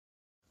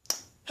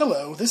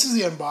Hello, this is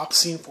the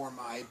unboxing for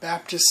my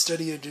Baptist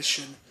Study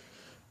Edition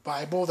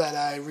Bible that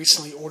I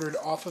recently ordered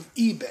off of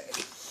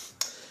eBay.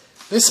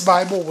 This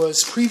Bible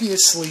was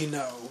previously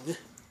known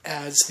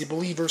as the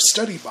Believer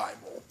Study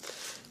Bible,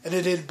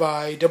 edited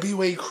by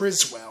W.A.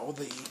 Criswell,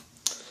 the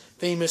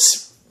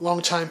famous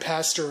longtime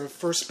pastor of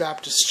First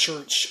Baptist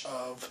Church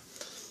of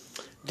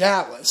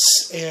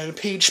Dallas, and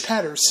Paige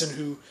Patterson,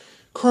 who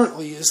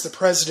currently is the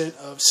president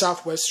of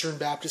Southwestern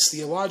Baptist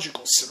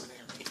Theological Seminary.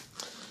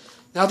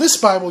 Now, this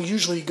Bible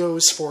usually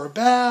goes for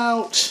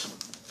about,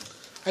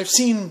 I've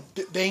seen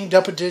banged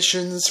up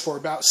editions for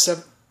about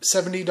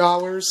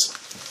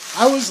 $70.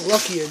 I was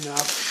lucky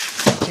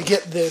enough to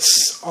get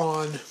this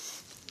on,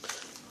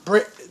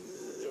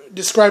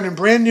 described in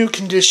brand new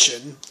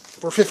condition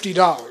for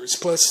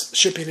 $50 plus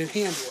shipping and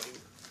handling,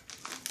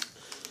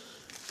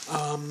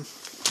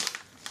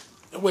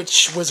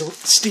 which was a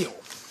steal.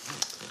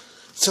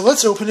 So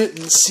let's open it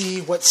and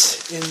see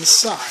what's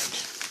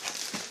inside.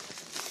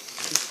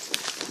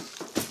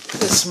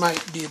 This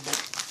might be a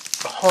bit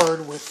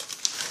hard with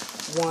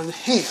one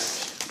hand.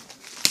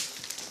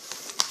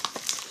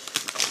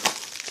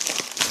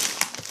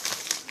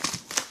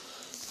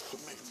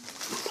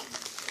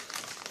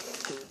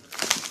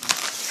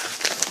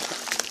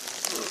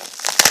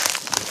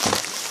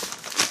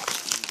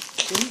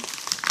 Okay.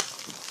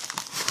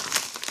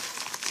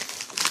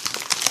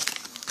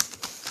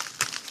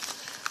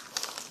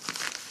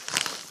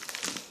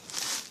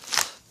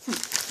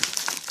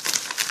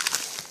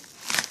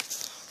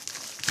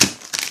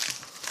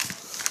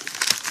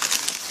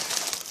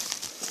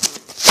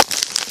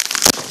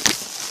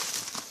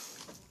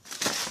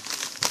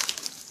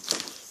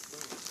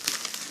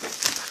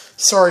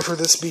 Sorry for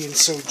this being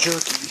so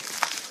jerky.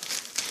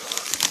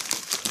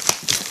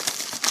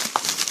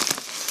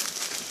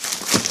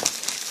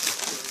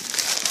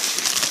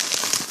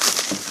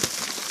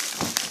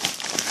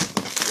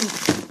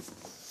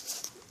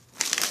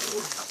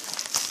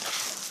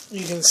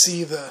 You can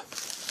see the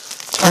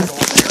title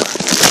there.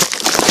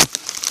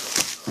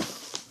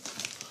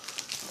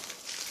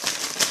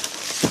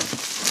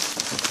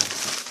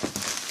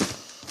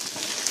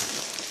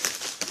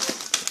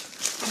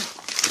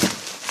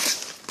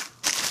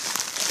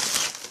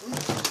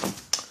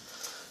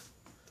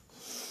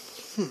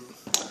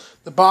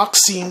 The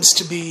box seems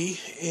to be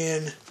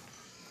in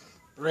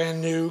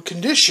brand new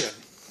condition.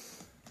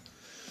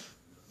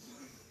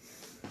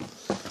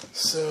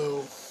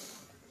 So,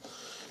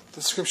 the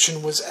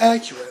description was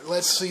accurate.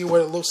 Let's see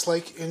what it looks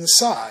like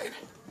inside.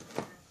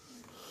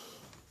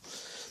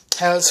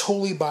 Has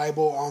Holy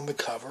Bible on the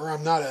cover.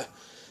 I'm not a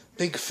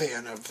big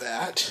fan of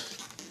that.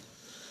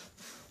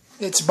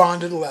 It's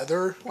bonded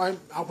leather,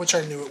 which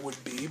I knew it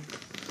would be.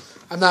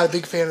 I'm not a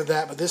big fan of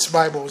that, but this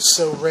Bible is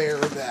so rare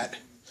that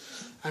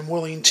I'm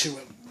willing to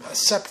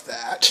accept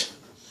that.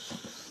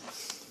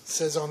 It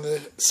says on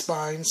the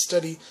spine,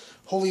 Study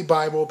Holy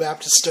Bible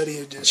Baptist Study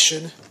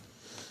Edition,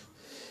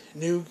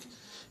 New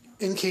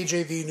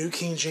NKJV, New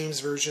King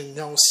James Version,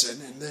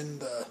 Nelson, and then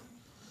the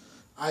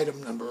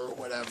item number or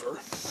whatever.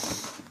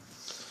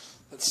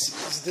 Let's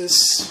see, is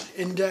this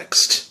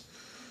indexed?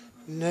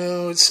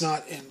 No, it's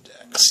not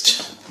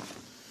indexed.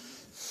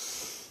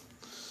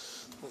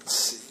 Let's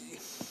see.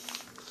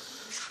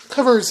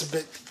 Cover is a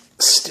bit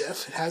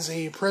stiff. It has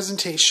a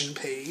presentation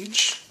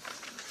page,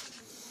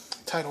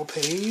 title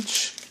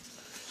page.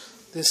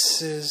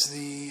 This is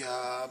the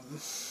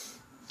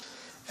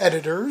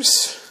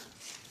editors.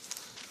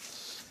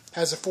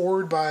 Has a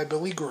foreword by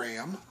Billy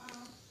Graham.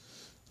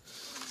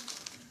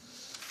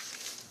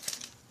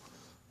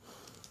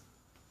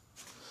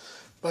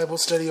 Bible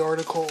study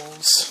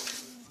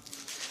articles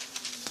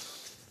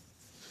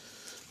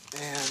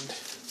and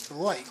the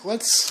like.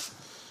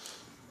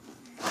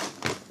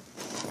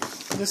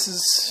 This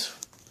is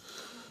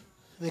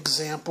an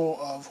example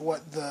of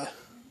what the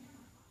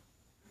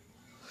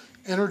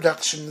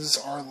introductions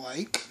are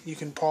like. You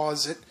can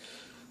pause it.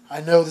 I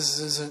know this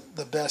isn't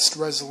the best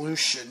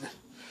resolution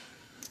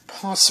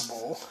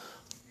possible.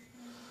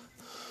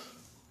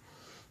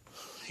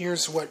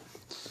 Here's what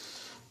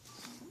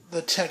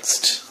the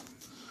text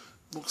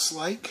looks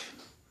like.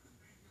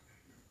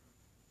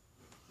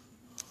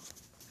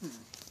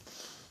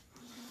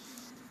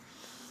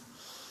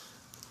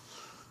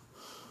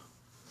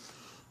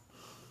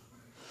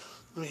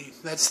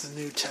 That's the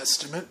New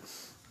Testament.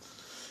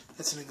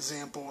 That's an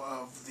example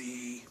of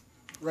the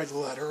red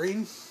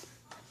lettering.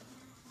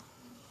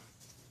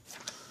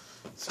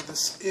 So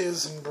this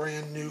is in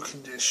brand new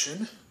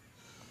condition.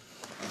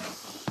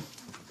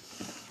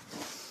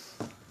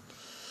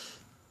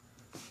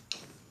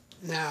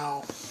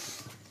 Now,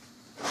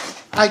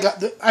 I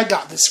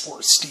got this for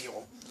a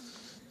steal.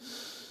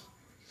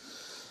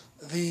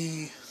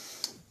 The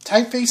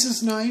typeface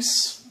is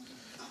nice.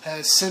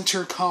 Has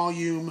center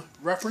column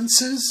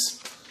references.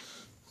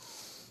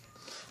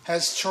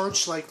 Has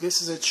charts like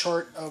this is a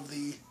chart of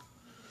the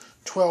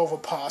 12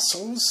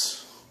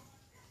 apostles.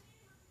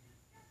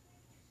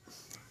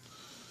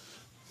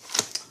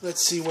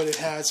 Let's see what it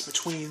has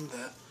between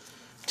the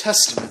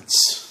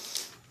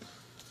testaments.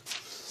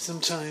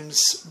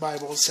 Sometimes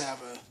Bibles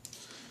have a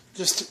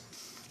just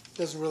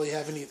doesn't really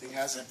have anything. It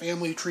has a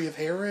family tree of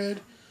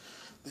Herod,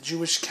 the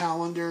Jewish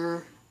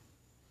calendar,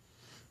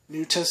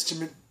 New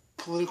Testament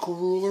political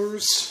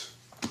rulers.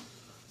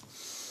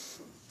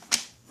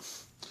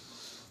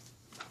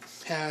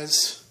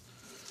 Has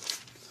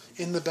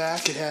in the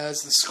back, it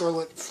has The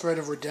Scarlet Thread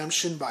of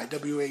Redemption by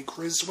W.A.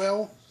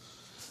 Criswell,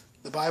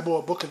 The Bible,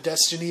 A Book of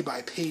Destiny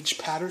by Paige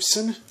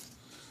Patterson,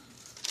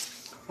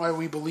 Why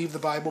We Believe the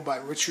Bible by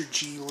Richard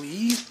G.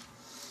 Lee,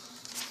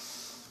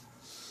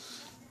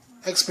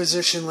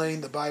 Exposition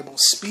Letting the Bible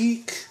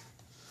Speak,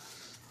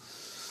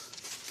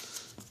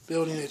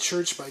 Building a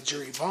Church by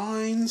Jerry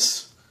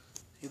Vines,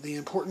 The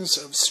Importance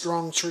of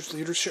Strong Church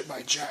Leadership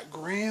by Jack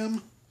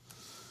Graham,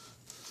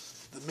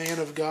 The Man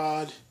of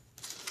God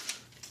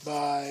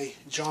by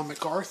John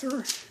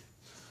MacArthur,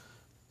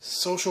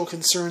 Social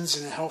Concerns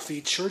in a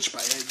Healthy Church by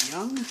Ed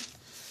Young.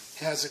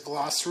 It has a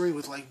glossary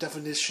with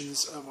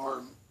definitions of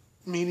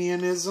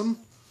Arminianism,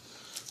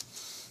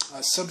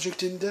 a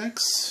subject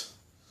index,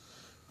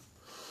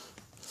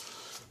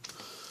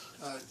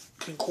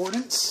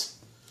 concordance.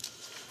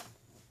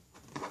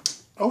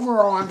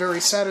 Overall, I'm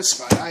very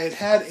satisfied. I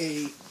had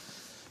a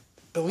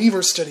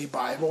Believer Study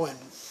Bible, and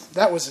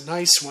that was a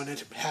nice one.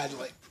 It had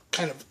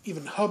kind of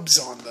even hubs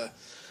on the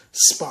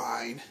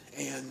spine,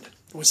 and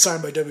it was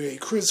signed by W.A.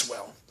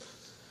 Criswell.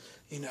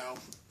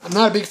 I'm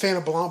not a big fan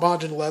of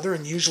bonded leather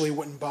and usually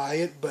wouldn't buy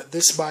it, but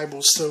this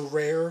Bible's so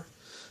rare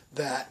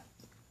that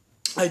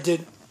I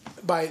did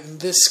buy it in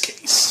this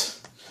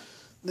case.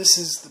 This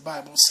is the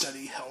Bible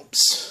Study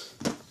Helps.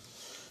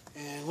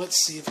 And let's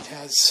see if it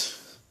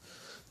has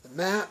the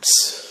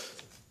maps.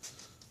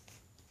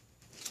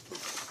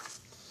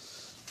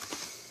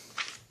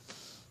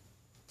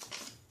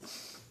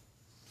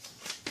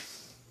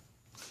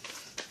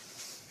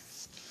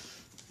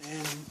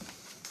 And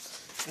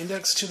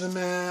index to the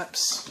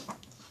maps.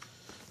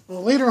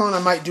 Well, later on I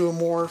might do a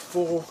more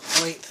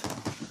full-length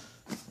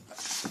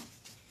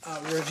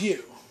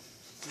review.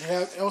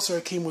 It also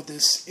came with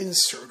this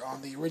insert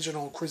on the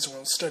original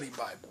Criswell Study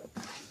Bible.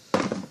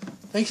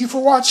 Thank you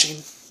for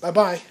watching.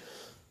 Bye-bye.